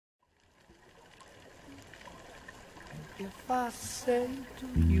If I say to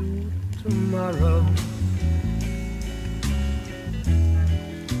you tomorrow,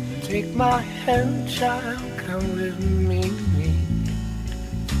 take my hand, child, come with me.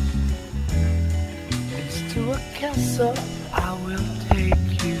 It's to a castle I will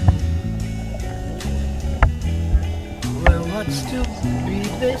take you, where what's to be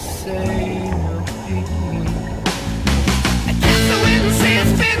they say will be. I kiss the wind and see it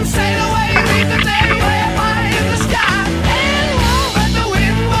spin, sail away, leave the day way up high in the sky. And warm, but the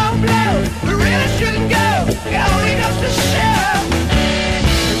wind won't blow. We really shouldn't go. It only goes to show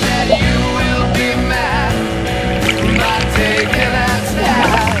that you will be mad by taking that step.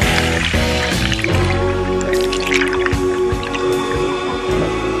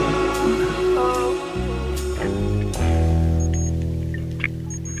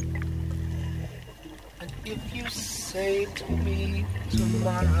 And if you say to me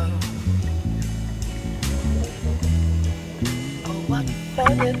tomorrow, oh, what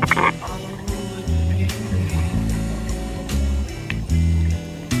fun it all would be,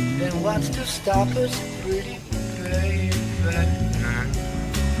 then what's to stop us, pretty baby?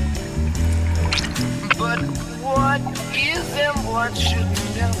 But what is and what should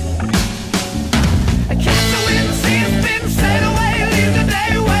never be? I catch the wind, see it spin, sail away, leave the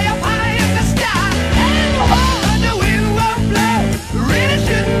day way up high in the sky. And warm, but the wind won't blow. We really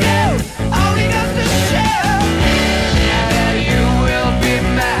shouldn't go. Only goes to show that you will be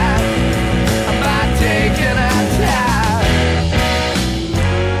mad by taking our time.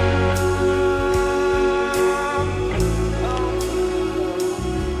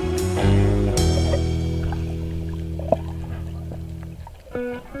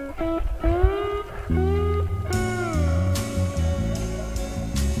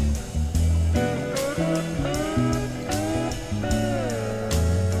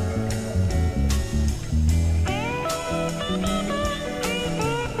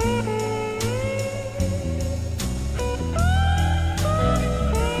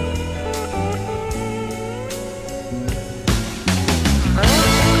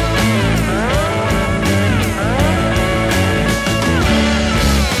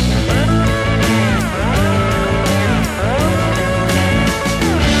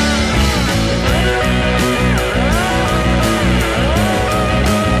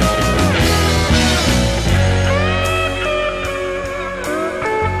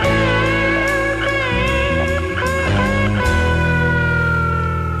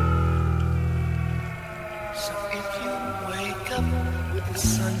 So if you wake up with the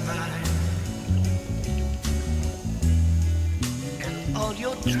sunrise and all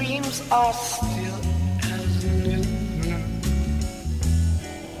your dreams are still as new,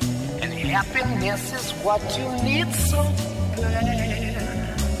 and happiness is what you need so bad,